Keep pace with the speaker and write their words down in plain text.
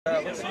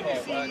Complexity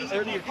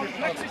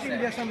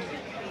in the assembly.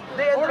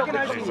 They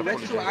organizing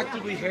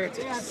retroactively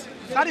heretics.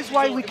 That is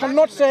why we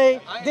cannot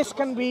say this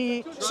can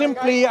be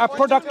simply a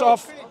product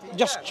of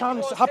just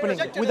chance happening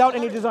without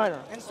any designer.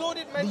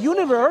 The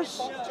universe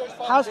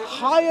has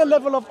higher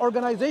level of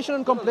organization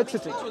and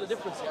complexity.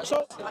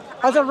 So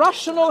as a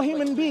rational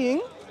human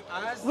being,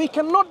 we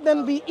cannot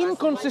then be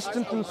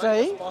inconsistent and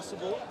say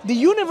the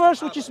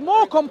universe, which is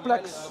more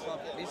complex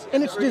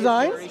in its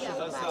design,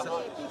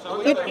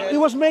 it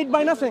was made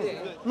by nothing,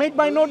 made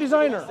by no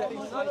designer.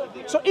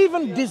 So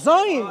even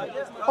design,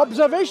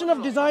 observation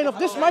of design of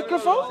this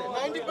microphone,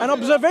 and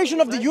observation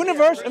of the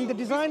universe and the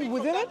design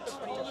within it,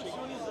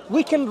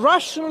 we can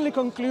rationally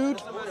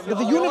conclude that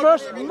the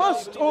universe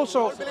must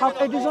also have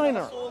a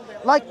designer.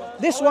 Like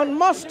this one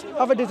must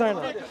have a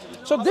designer.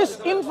 So this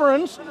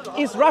inference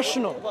is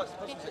rational. I'm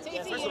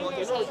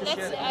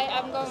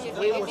going with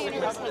you. If the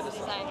universe has a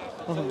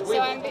designer. So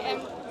I'm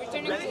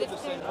returning to the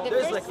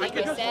first thing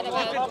you said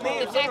about the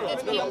fact that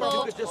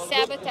people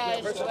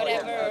sabotage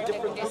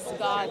whatever this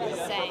God is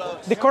saying.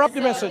 They corrupt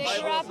the message. They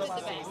corrupted the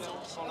message.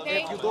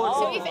 Okay?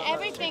 So if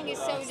everything is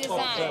so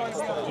designed,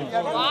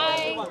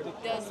 why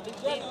does the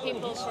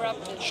people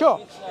corrupt it? Sure,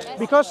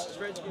 because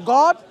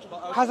God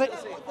has a...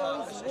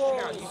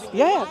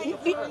 Yeah,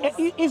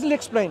 easily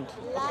explained.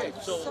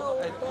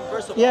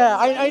 Yeah,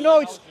 I know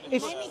it's...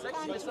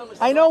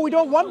 I know we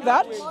don't want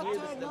that.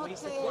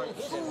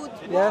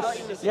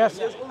 Yes.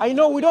 I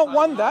know we don't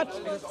want that.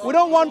 We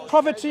don't want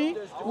poverty.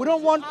 We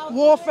don't want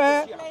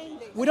warfare.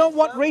 We don't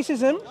want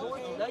racism.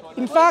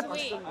 In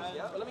fact,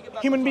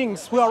 human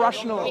beings who are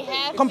rational,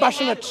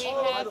 compassionate,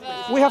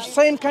 we have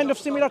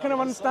similar kind of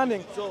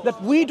understanding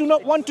that we do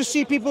not want to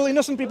see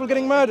innocent people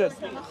getting murdered.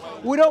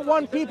 We don't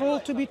want people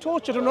to be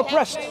tortured and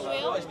oppressed. In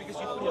your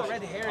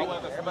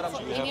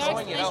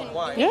explanation,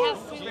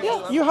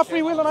 Yeah, you have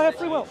free will and I have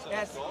free will.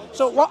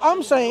 So what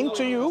I'm saying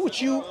to you,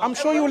 which I'm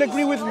sure you will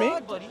agree with me,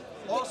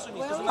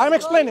 I'm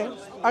explaining.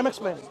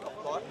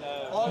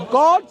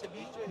 God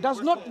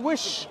does not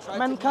wish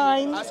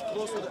mankind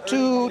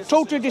to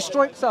totally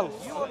destroy itself.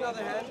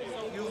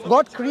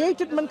 God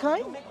created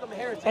mankind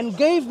and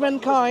gave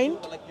mankind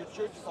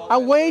a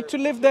way to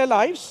live their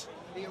lives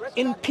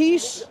in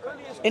peace,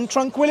 in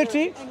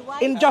tranquility,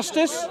 in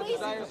justice.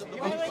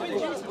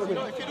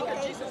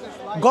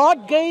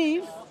 God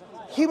gave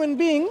human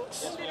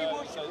beings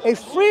a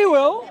free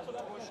will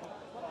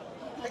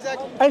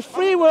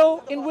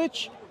in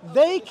which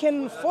they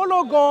can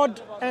follow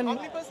God and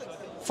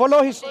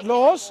follow His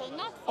laws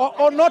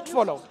or not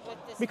follow.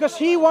 Because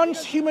He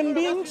wants human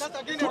beings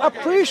to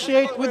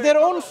appreciate with their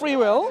own free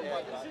will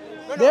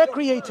their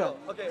Creator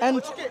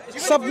and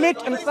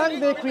submit and thank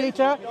their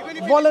Creator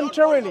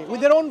voluntarily with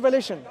their own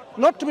volition,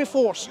 not to be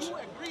forced.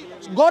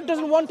 God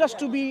doesn't want us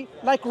to be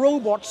like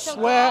robots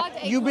where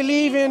you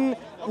believe in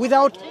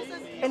without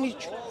any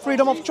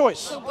freedom of choice.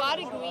 So God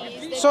agrees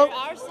that So- there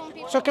are some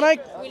people so can I-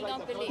 who will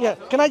not believe. Yeah,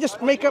 can I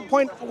just make a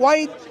point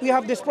why we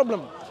have this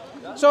problem?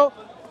 So,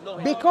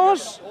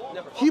 because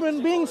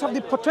human beings have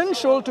the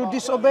potential to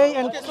disobey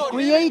and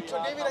create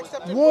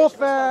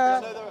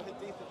warfare,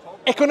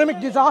 economic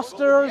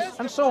disasters,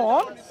 and so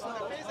on,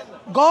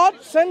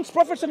 God sends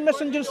prophets and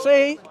messengers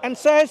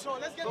says,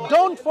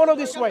 don't follow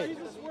this way.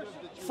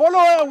 Follow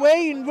a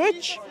way in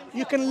which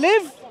you can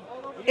live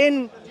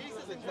in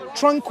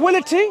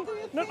tranquility.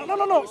 No.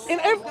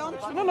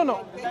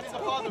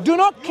 Do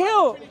not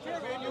kill.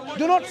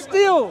 Do not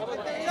steal.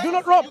 Do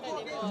not rob.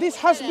 This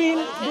has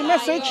been the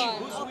message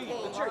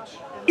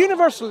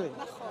universally.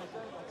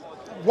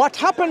 What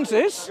happens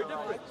is,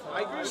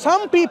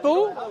 some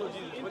people,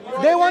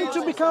 they want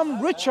to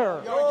become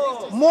richer,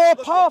 more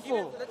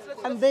powerful,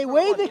 and the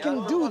way they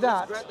can do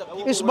that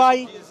is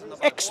by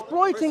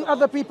exploiting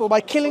other people, by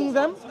killing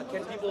them,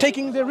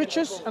 taking their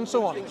riches, and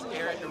so on.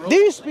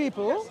 These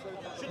people,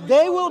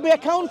 they will be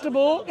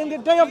accountable in the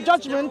day of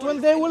judgment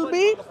when they will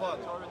be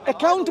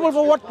accountable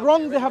for what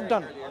wrong they have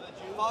done.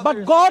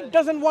 But God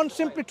doesn't want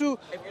simply to,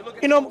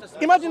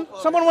 imagine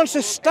someone wants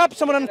to stab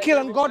someone and kill,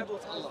 and God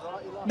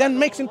then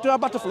makes into a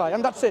butterfly,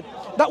 and that's it.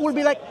 That will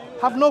be like,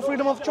 have no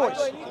freedom of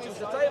choice.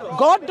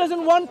 God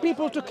doesn't want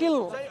people to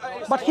kill,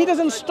 but He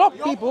doesn't stop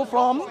people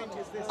from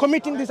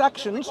committing these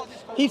actions.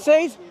 He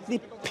says the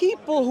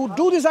people who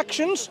do these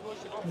actions,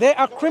 they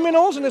are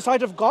criminals in the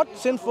sight of God,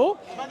 sinful,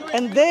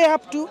 and they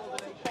have to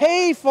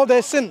pay for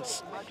their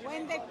sins.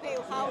 When they pay,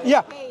 how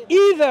Yeah, they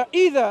pay?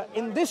 either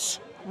in this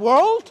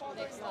world,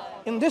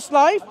 in this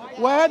life,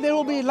 where there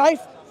will be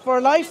life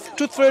for life,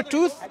 tooth for a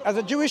tooth. As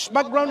a Jewish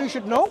background, you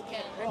should know,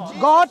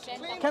 God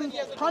can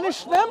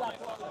punish them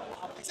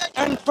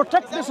and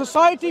protect the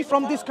society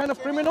from these kind of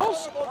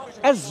criminals,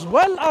 as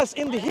well as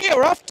in the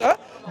hereafter,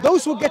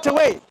 those who get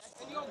away.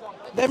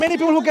 There are many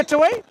people who get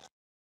away.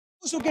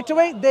 Those who get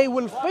away, they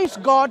will face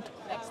God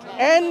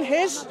and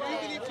His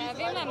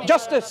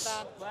justice.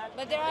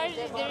 But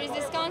there is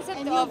this concept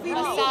of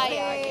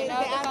Messiah,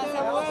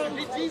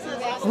 the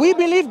concept. We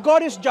believe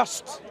God is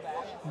just.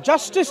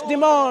 Justice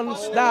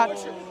demands that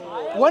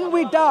when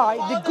we die,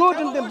 the good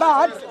and the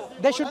bad,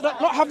 they should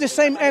not have the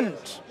same end.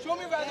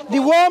 The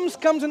worms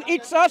comes and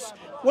eats us,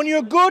 when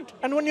you're good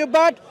and when you're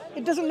bad,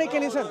 it doesn't make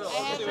any sense.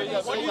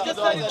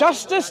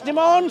 Justice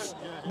demands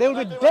there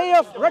will be day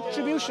of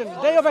retribution,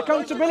 day of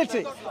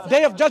accountability,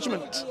 day of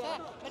judgment.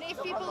 But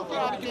if people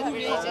practice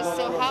religious,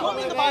 so how,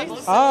 where is the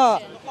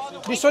solution?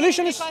 The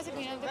solution is...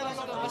 Because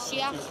of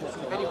Mashiach,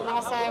 the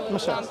Messiah will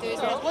come to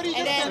Israel,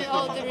 and then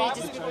all the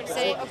religious people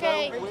say,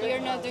 okay,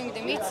 you're not doing the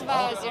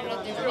mitzvahs, you're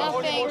not doing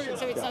nothing,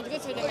 so it's not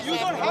good, so the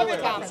Messiah will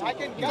come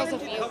because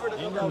of you.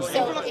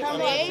 So it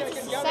creates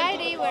a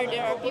society where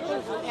there are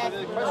people who have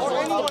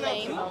no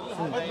blame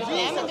with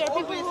them, and there are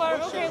people who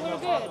are, okay, we're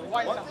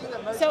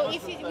good. So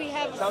if we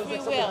have free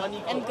will,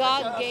 and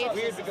God gave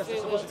us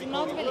free will to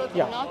not believe,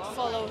 not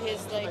follow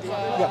his,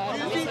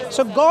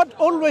 So God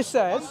always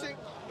says,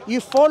 you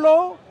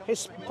follow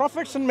his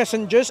prophets and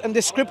messengers and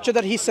the scripture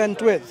that he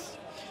sent with.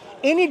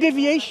 Any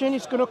deviation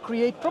is going to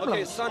create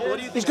problems.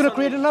 It's going to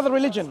create another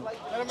religion.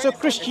 So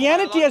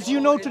Christianity, as you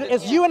know today,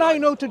 as you and I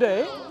know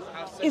today,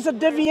 is a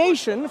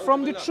deviation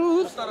from the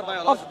truth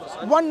of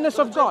oneness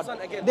of God.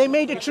 They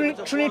made a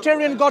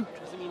Trinitarian God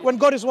when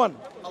God is one.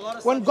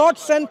 When God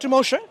sent to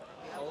Moshe,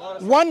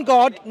 one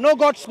God, no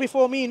gods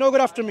before me, no God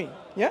after me.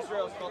 Yeah?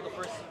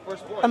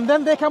 And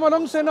then they come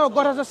along and say, no,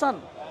 God has a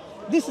son.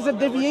 This is a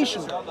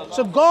deviation.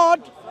 So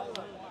God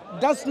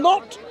does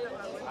not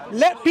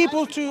let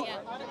people to,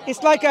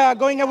 it's like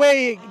going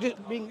away,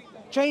 being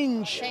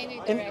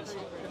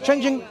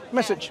changing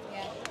message.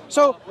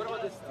 So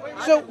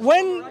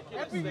when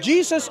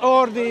Jesus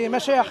or the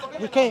Messiah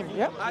came,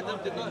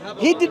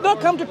 he did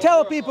not come to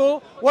tell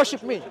people,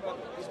 worship me.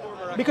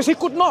 Because he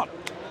could not.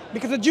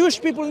 Because the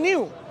Jewish people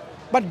knew.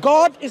 But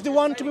God is the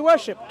one to be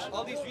worshipped.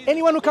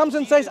 Anyone who comes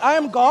and says, I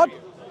am God,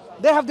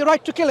 they have the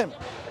right to kill him.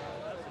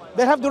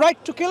 They have the right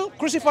to kill,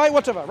 crucify,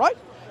 whatever, right?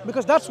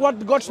 Because that's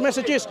what God's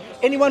message is.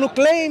 Anyone who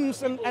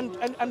claims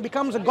and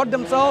becomes a God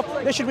themselves,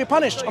 they should be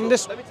punished on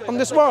this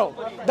world.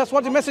 That's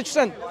what the message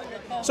sent.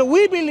 So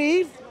we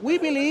believe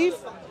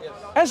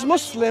as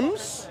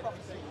Muslims,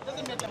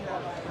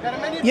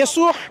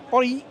 Yasuh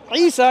or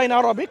Isa in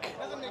Arabic,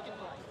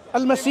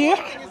 Al-Masih,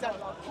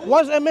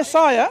 was a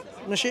Messiah,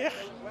 Mashiach,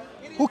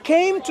 who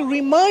came to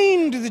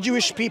remind the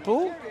Jewish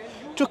people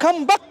to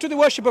come back to the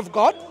worship of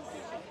God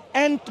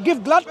and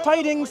give glad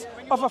tidings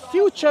of a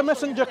future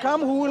messenger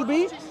come who will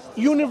be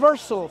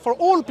universal for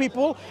all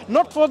people,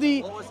 not for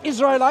the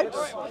Israelites,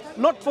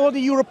 not for the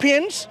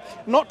Europeans,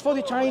 not for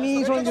the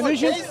Chinese or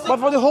Indonesians, but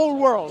for the whole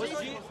world.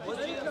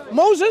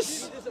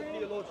 Moses,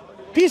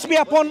 peace be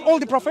upon all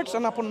the prophets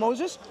and upon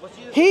Moses,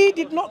 he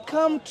did not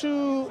come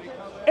to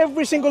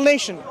every single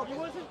nation.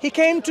 He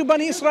came to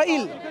Bani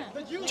Israel,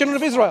 children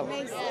of Israel.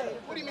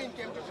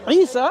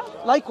 Isa,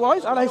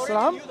 likewise, alayhi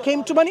salam,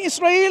 came to Bani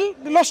Israel,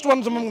 the lost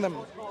ones among them,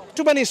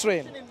 to Bani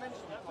Israel.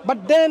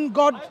 But then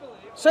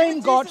same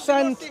God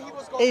sent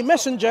a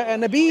messenger, a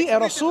Nabi, a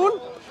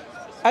Rasul,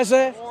 as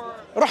a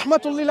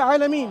rahmatul lil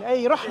alameen,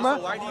 a rahmah,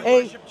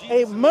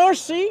 a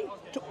mercy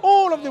to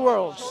all of the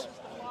worlds.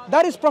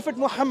 That is Prophet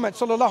Muhammad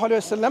sallallahu alaihi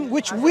wasallam,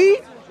 which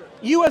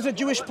you as a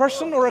Jewish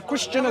person or a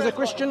Christian, as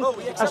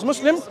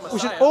Muslim, we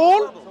should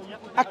all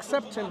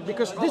accept him,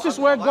 because this is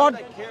where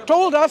God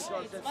told us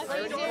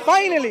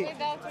finally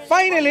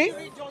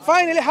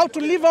how to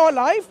live our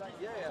life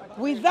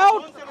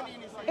without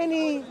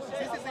any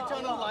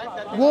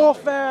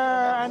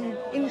warfare and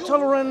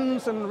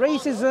intolerance and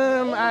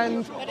racism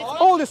and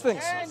all these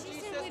things.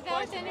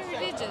 Without any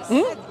religious. I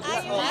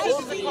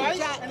feel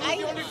that I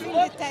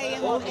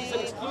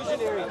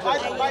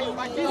am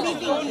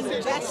living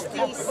in justice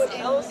and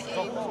without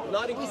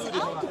God.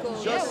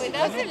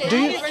 Without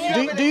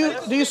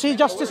religion. Do you see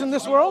justice in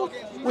this world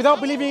without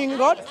believing in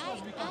God?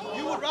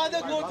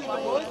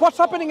 What's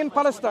happening in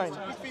Palestine?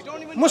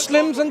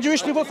 Muslims and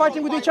Jewish people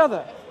fighting with each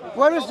other.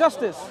 Where is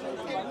justice?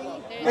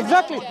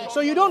 Exactly. So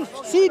you don't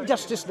see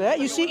justice there,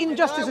 you see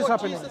injustices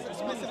happening. If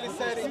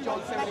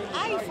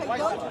I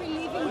don't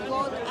believe in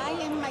God, I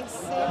am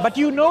myself. But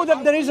you know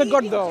that there is a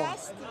God though.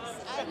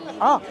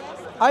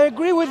 I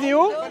agree with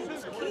you.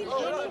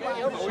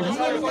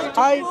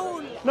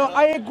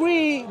 I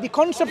agree. The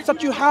concepts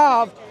that you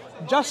have,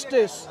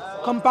 justice,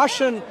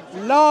 compassion,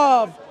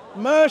 love,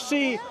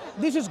 mercy,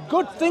 this is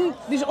good thing.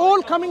 This is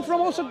all coming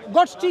from also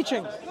God's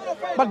teaching.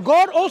 But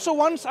God also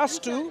wants us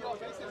to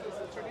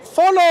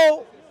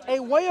follow a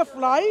way of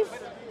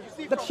life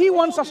that He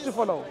wants us to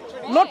follow.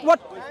 Not what...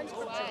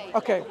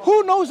 Okay,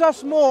 who knows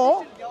us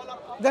more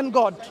than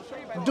God?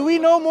 Do we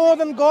know more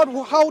than God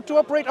how to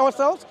operate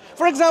ourselves?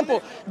 For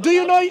example, do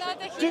you know... I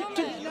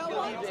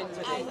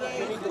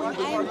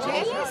am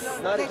jealous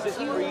that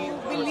you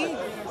believe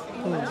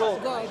in God.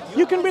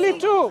 You can believe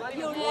too.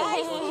 Your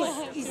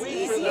life is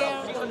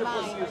easier than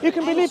mine. You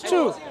can believe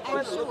too.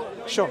 I'm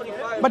Sure.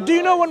 But do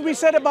you know when we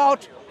said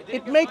about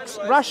it makes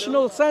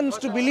rational sense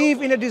to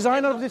believe in a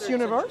designer of this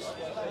universe?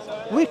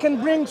 We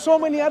can bring so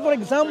many other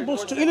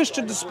examples to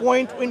illustrate this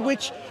point, in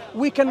which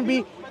we can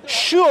be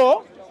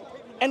sure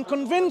and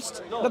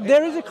convinced that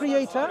there is a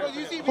creator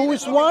who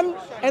is one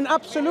and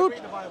absolute,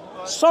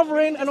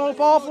 sovereign and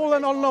all-powerful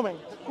and all-knowing.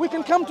 We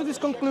can come to this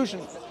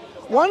conclusion.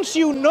 Once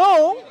you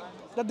know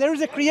that there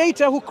is a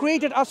creator who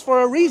created us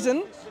for a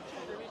reason,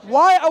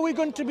 why are we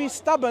going to be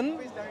stubborn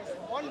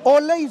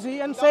or lazy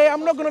and say,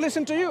 I'm not going to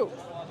listen to you?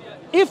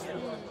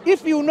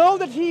 If you know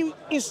that he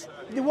is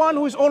the one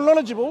who is all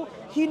knowledgeable,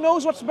 he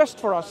knows what's best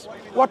for us,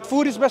 what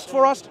food is best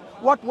for us,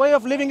 what way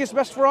of living is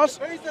best for us.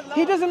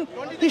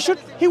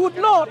 He would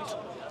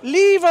not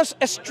leave us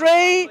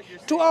astray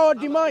to our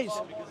demise.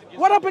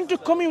 What happened to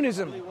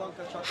communism?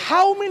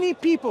 How many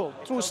people,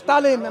 through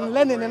Stalin and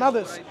Lenin and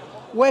others,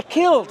 were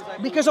killed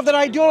because of their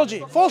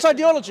ideology, false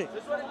ideology,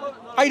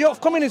 idea of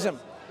communism?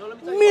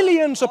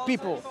 Millions of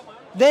people.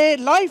 Their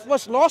life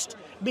was lost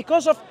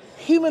because of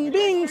human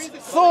beings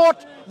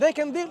thought they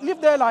can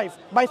live their life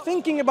by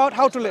thinking about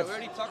how to live.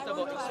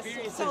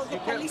 So the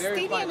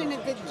Palestinian and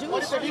the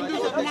Jewish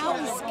people now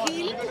is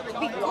killed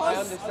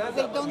because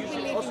they don't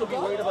believe in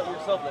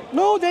God?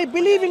 No, they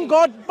believe in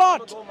God,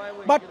 but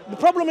the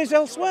problem is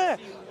elsewhere.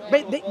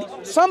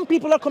 Some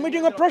people are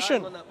committing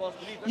oppression.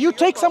 You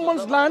take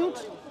someone's land,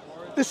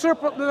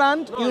 usurp the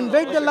land, you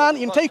invade the land,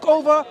 you take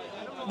over.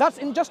 That's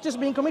injustice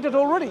being committed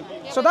already.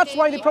 So that's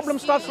why the problem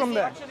starts from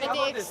there. But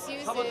they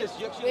excuse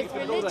it with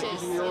religious.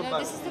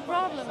 This is the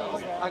problem.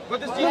 Like a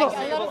lot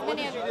of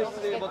many other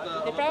problems.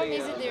 But the problem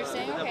is that they're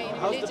saying, okay,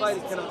 in religious,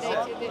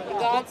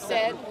 God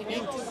said we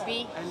need to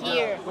be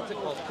here.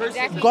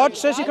 Exactly. God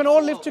says you can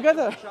all live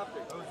together.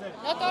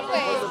 Not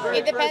always.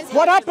 It depends.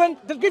 What happened?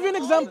 I'll give you an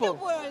example.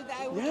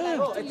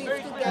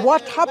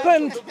 What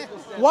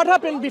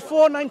happened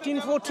before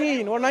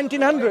 1914 or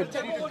 1900?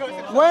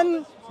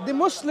 When the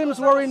Muslims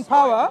were in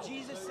power,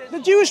 the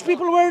Jewish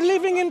people were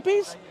living in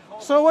peace.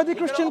 So were the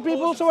Christian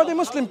people, so were the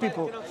Muslim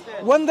people.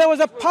 When there was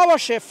a power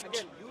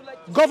shift,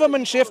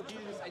 government shift,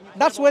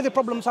 that's where the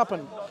problems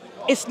happened.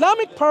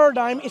 Islamic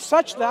paradigm is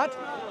such that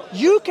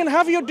you can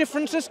have your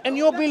differences and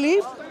your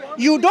belief.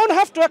 You don't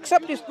have to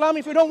accept Islam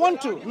if you don't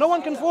want to. No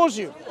one can force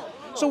you.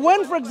 So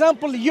when, for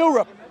example,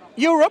 Europe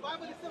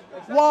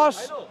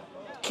was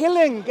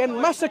killing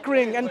and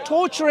massacring and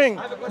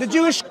torturing the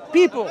Jewish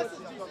people,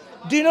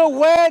 do you know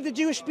where the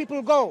Jewish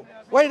people go?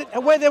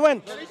 Where they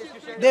went?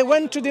 They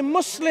went to the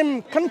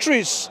Muslim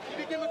countries,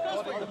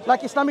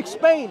 like Islamic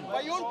Spain.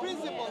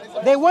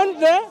 They went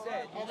there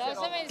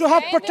to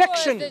have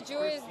protection. The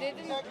Jews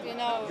didn't,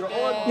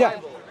 Yeah.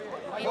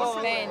 in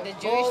Spain, the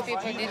Jewish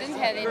people didn't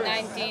have in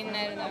 19...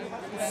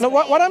 No,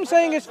 what I'm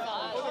saying is,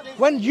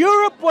 when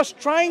Europe was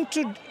trying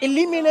to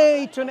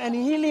eliminate and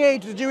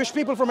annihilate the Jewish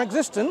people from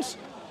existence,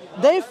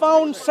 they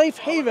found safe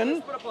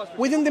haven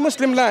within the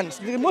Muslim lands.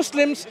 The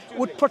Muslims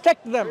would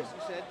protect them,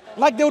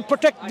 like they would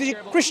protect the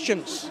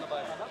Christians,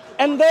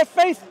 and their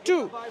faith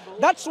too.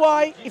 That's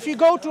why if you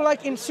go to,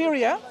 like in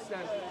Syria,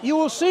 you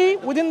will see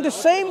within the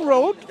same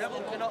road,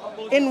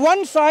 in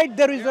one side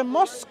there is a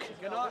mosque,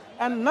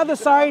 and another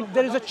side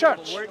there is a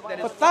church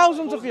for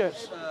thousands of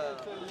years.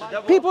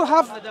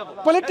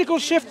 Political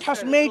shift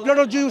has made a lot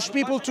of Jewish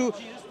people to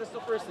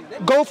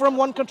go from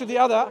one country to the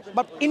other,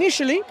 but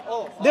initially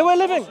they were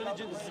living.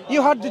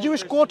 You had the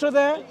Jewish quarter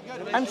there,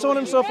 and so on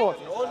and so forth.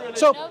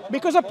 So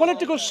because of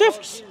political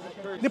shifts,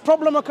 the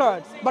problem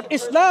occurred. But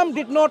Islam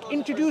did not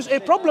introduce a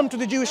problem to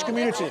the Jewish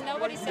community.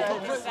 Nobody said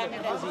Islam did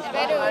that.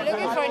 But we're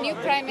looking for a new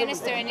prime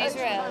minister in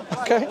Israel.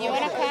 Okay. You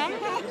want to come?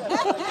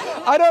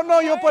 I don't know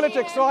your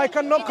politics, so I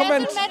cannot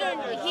comment. It doesn't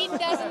matter. He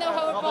doesn't know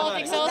our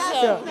politics also.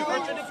 Yeah.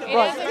 It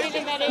Right. doesn't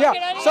really matter.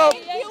 Yeah. So,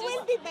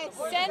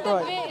 Send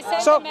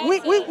so a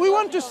message. we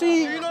want to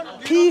see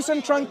peace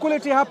and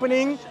tranquility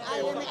happening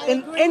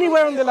in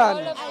anywhere on the land.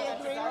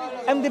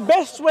 And the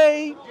best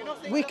way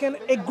we can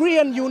agree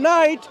and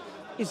unite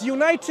is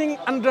uniting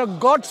under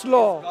God's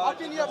law,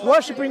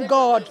 worshipping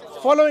God,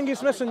 following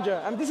His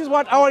messenger. And this is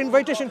what our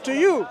invitation to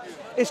you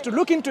is, to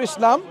look into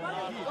Islam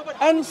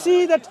and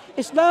see that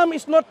Islam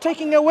is not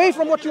taking away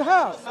from what you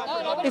have.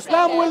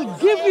 Islam will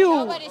give you.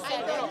 Nobody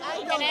said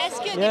that. Can I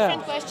ask you a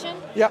different question?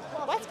 Yeah.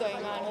 What's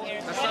going on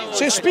here?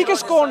 So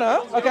Speaker's Corner,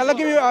 okay, I'll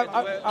give you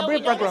a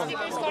brief background.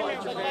 Speaker's Corner,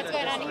 but what's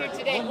going on here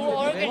today? Who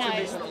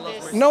organized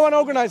this? No one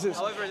organizes.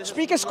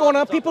 Speaker's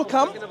Corner, people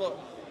come,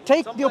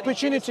 take the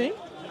opportunity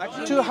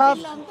to have.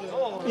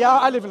 Yeah,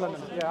 I live in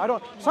London. Yeah, I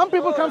don't. Some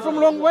people come from a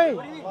long way,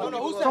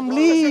 from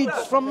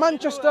Leeds, from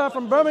Manchester,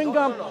 from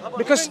Birmingham,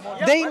 because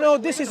they know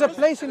this is a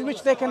place in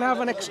which they can have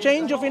an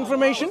exchange of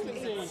information.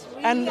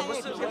 And So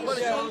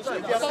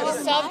the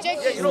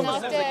subject is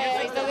not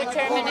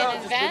determined in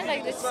advance.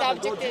 Like the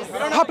subject is.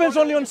 happens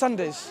only on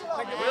Sundays.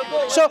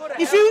 So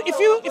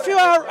if you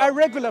are a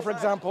regular, for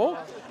example,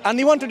 and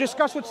you want to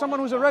discuss with someone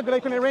who's a regular,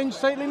 you can arrange,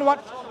 say, you know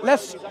what,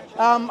 let's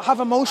have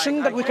a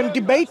motion that we can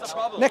debate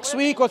next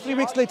week or 3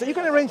 weeks later. You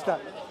can arrange that.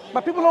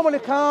 But people normally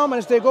come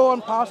as they go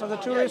on past as a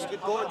tourist,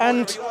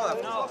 and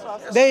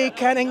they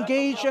can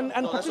engage and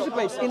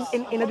participate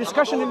in a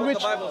discussion in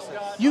which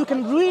you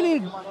can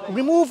really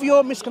remove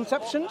your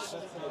misconceptions,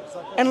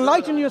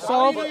 enlighten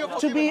yourself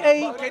to be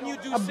a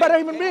better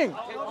human being.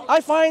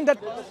 I find that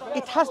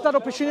it has that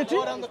opportunity,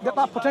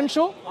 that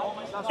potential,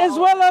 as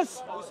well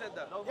as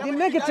the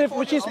negative,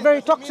 which is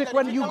very toxic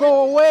when you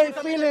go away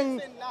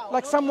feeling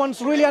like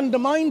someone's really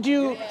undermined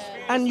you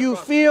and you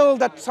feel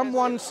that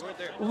someone's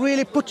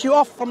really put you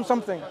off from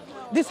something.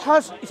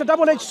 it's a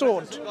double-edged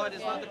sword.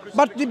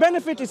 But the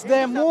benefit is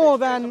there more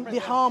than the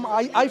harm,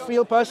 I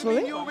feel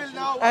personally.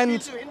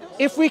 And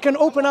if we can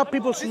open up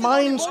people's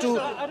minds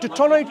to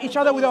tolerate each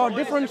other with our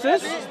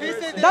differences,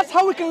 that's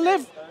how we can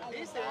live.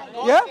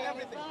 Yeah?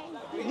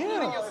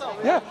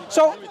 Yeah.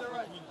 So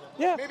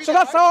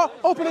that's our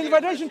open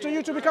invitation to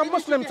you to become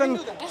Muslims and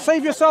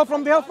save yourself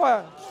from the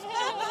hellfire.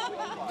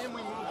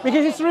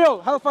 Because it's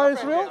real. Hellfire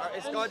is real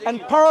and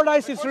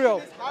paradise is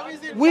real.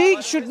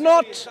 We should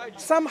not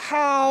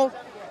somehow,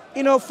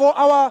 for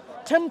our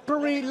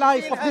temporary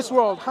life of this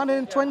world,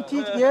 120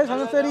 years,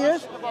 130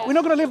 years, we're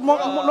not going to live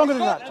longer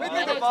than that.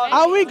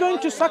 Are we going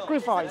to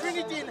sacrifice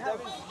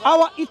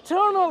our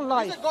eternal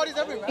life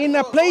in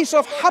a place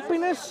of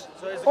happiness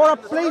or a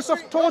place of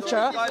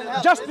torture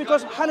just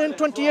because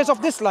 120 years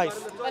of this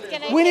life?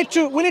 We need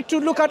to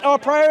look at our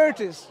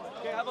priorities.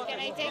 Can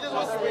I take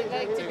Muslim,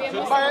 to be a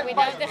Muslim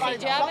without the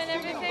hijab and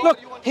everything? Look,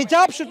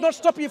 hijab should not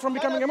stop you from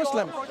becoming a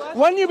Muslim.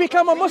 When you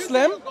become a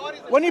Muslim,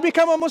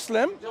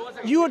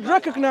 you would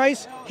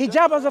recognize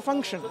hijab as a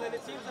function.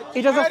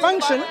 It has a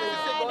function,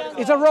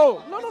 it's a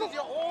role. No.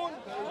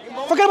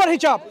 Forget about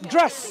hijab,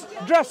 dress.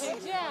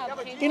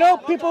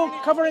 People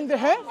covering their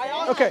hair?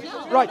 Okay,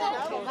 right.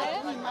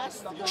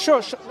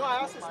 Sure.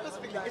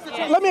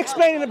 Let me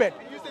explain in a bit.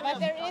 But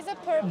there is a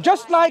purpose.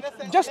 Just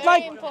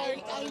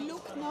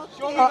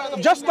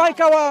like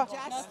our.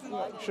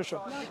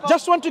 Sure.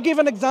 Just want to give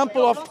an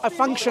example of a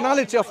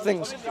functionality of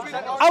things.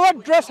 Our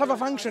dress have a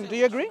function. Do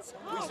you agree?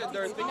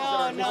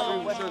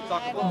 No.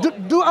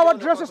 Do our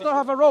dresses not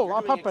have a role,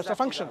 a purpose, a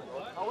function?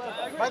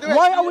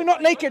 Why are we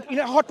not naked in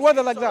hot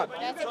weather like that?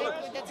 That's a good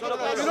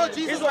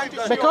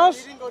question.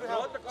 Because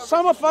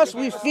some of us,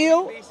 we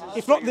feel,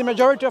 if not the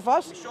majority of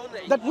us,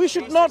 that we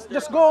should not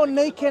just go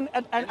naked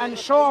and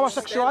show our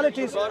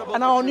sexualities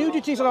and our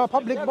nudities and our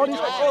public bodies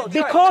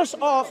because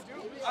of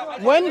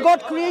when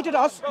God created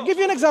us. I'll give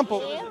you an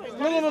example.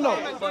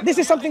 No. This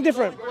is something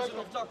different.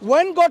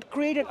 When God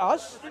created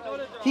us,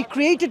 He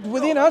created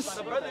within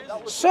us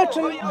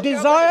certain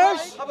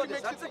desires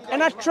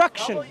and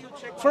attraction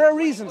for a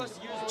reason.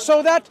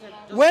 So that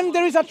when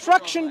there is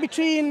attraction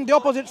between the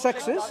opposite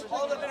sexes...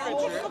 But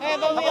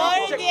we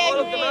already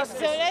agreed,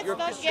 so let's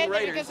not get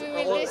there because we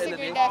will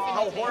disagree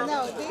definitely.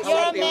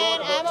 You're a man,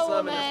 I'm a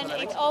woman,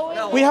 it's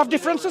always... We have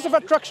differences of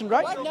attraction,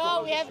 right?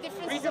 No, we have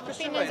differences of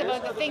opinions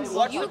about the things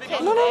you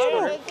can No.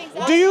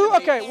 Do you...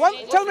 Okay,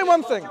 tell me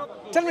one thing.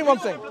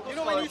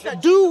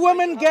 Do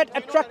women get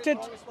attracted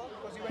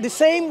the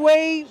same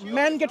way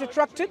men get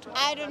attracted?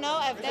 I don't know.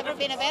 I've never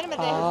been a man, but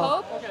I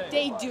hope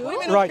they do.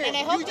 Right. And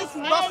I hope this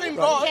man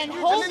can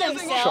hold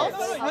themselves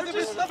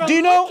Do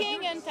you know?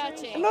 looking and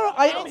touching. No,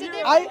 And it's a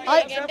different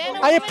thing. And then a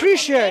I woman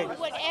appreciate. can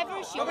do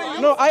whatever she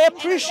wants. No, I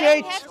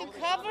appreciate. And she doesn't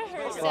have to cover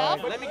herself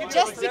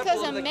just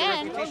because a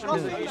man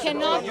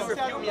cannot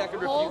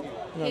hold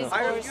his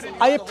horse.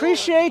 I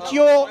appreciate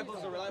your...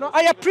 No,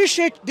 I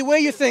appreciate the way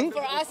you think.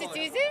 For us, it's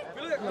easy.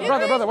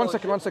 Brother, one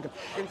second.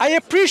 I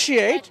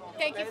appreciate...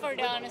 Thank you for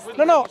the honesty.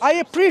 No, I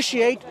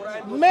appreciate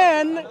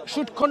men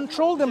should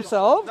control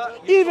themselves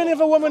even if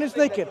a woman is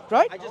naked,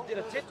 right?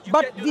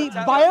 But the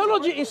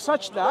biology is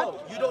such that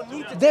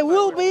there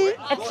will be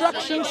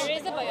attractions... There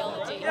is a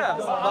biology. For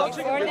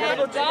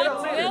that, God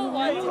will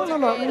want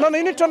to No,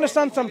 you need to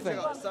understand something.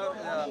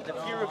 The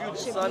peer-reviewed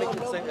Islamic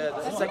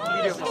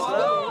Encyclopedia of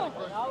Islam.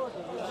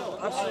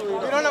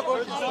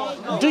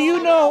 Absolutely. Do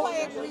you know...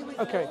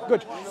 Okay,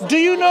 good. Do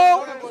you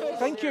know...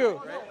 Thank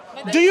you.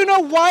 Do you know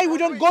why we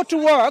don't go to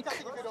work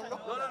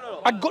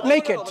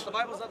naked?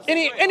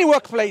 Any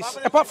workplace,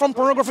 apart from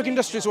pornographic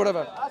industries,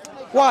 whatever.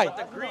 Why?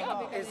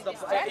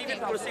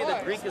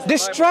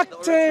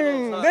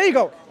 Distracting. There you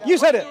go. You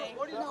said it.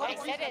 I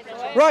said it.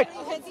 Right.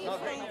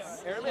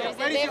 There's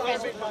a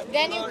difference.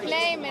 Then you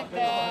claim at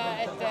the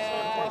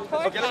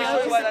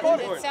courthouse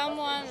that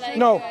someone like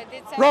No,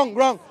 did something.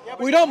 wrong.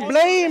 We don't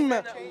blame.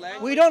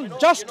 We don't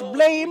just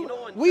blame.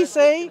 We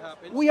say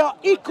we are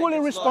equally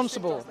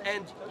responsible.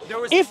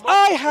 If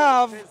I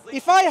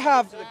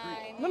have.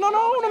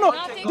 No.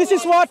 This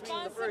is what.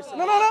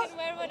 No.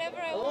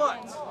 Whatever I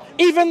want.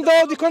 Even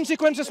though the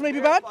consequences may be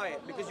bad.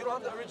 Because you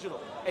don't have the original.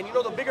 And you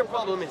know the bigger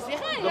problem is the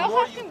No,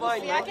 more you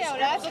find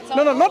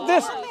No, not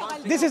this.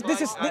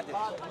 This is.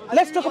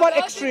 Let's talk about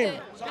extreme.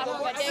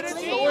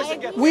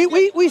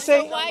 We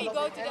say. Why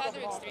go to the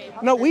other extreme?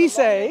 No, we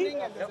say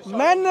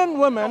men and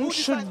women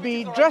should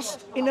be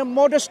dressed in a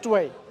modest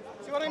way.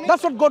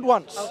 That's what God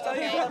wants.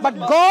 But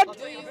God,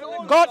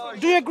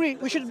 do you agree?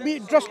 We should be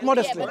dressed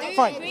modestly.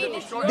 Fine.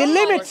 The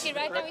limits. Right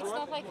now it's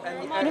not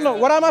like No.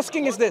 What I'm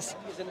asking is this: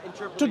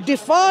 to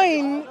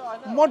define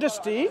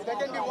modesty,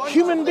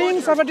 human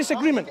beings have a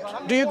disagreement.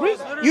 Do you agree?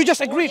 You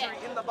just agreed.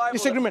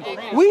 Disagreement.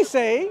 We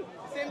say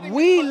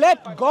we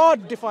let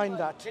God define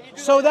that,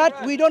 so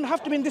that we don't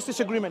have to be in this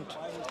disagreement.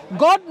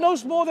 God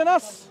knows more than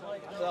us.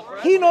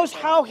 He knows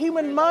how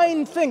human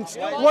mind thinks,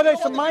 whether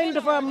it's the mind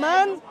of a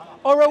man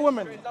or a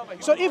woman.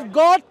 So if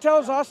God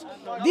tells us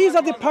these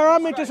are the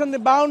parameters and the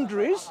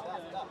boundaries,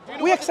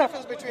 we accept.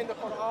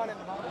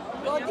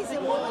 God is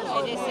a woman.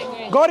 I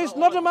disagree. God is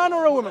not a man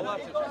or a woman.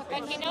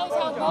 But he knows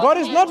how both God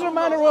is men- not a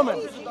man or a woman.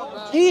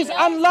 He's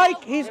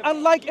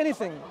unlike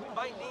anything.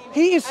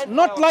 He is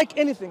not like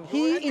anything.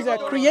 He is a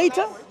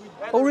creator,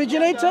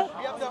 originator,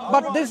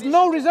 but there's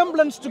no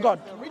resemblance to God.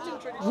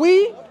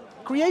 We,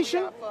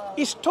 creation,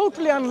 is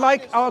totally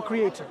unlike our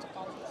creator.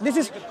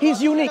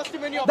 He's unique.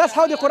 That's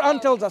how the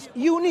Quran tells us.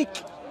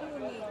 Unique.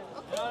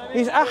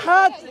 He's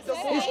ahad,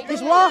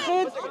 he's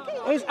wahid,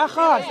 he's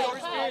ahad.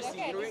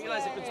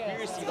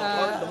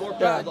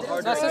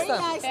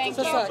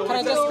 Sister, can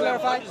I just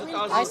clarify?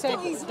 I said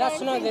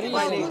that's not the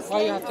reason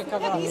why you have to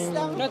cover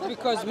up. Not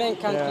because men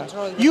can't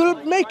control you.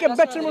 You'll make a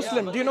better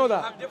Muslim. Do you know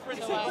that?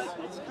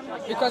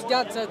 Because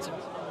God said so.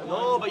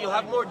 No, but you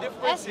have more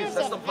differences.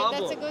 That's the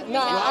problem. That's a good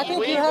No, I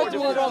think you heard me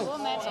wrong.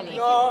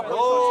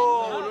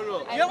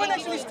 No. You haven't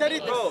actually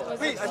studied this.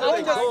 Please,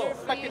 don't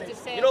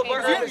just... You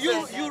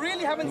know, you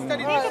really haven't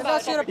studied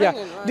That's your Yeah.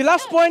 opinion. The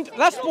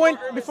last point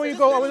before you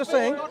go, I was just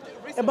saying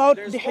about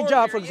the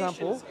hijab, for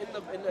example.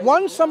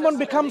 Once someone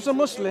becomes a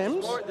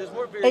Muslim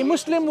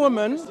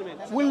woman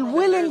will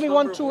willingly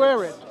want to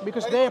wear it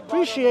because they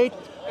appreciate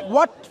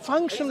what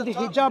function the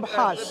hijab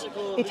has.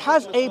 It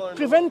has a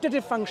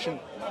preventative function.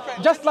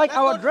 Just like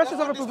our dresses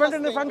have a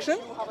preventative function,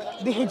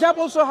 the hijab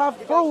also have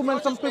for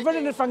women some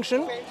preventative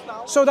function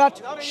so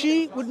that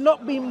she would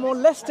not be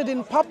molested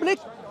in public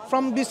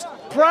from these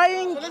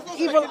prying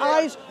evil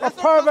eyes of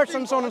perverts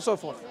and so on and so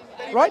forth.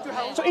 Right?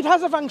 So it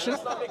has a function.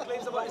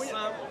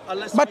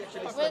 But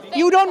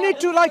you don't need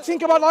to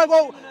think about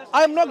oh,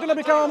 I'm not going to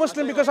become a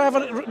Muslim because I have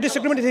a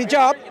disagreement with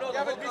hijab.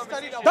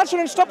 That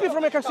shouldn't stop you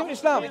from accepting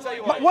Islam.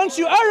 But once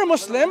you are a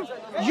Muslim,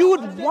 you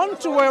would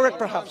want to wear it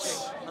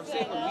perhaps.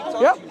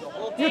 Yeah?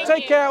 You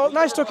take care. Well,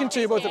 nice talking to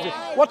you, both of you.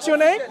 What's your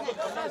name?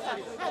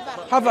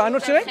 Hava. And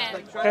what's your name?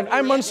 And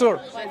I'm Mansur.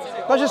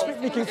 Pleasure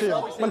speaking to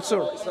you.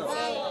 Mansur.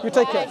 You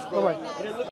take care. Bye-bye.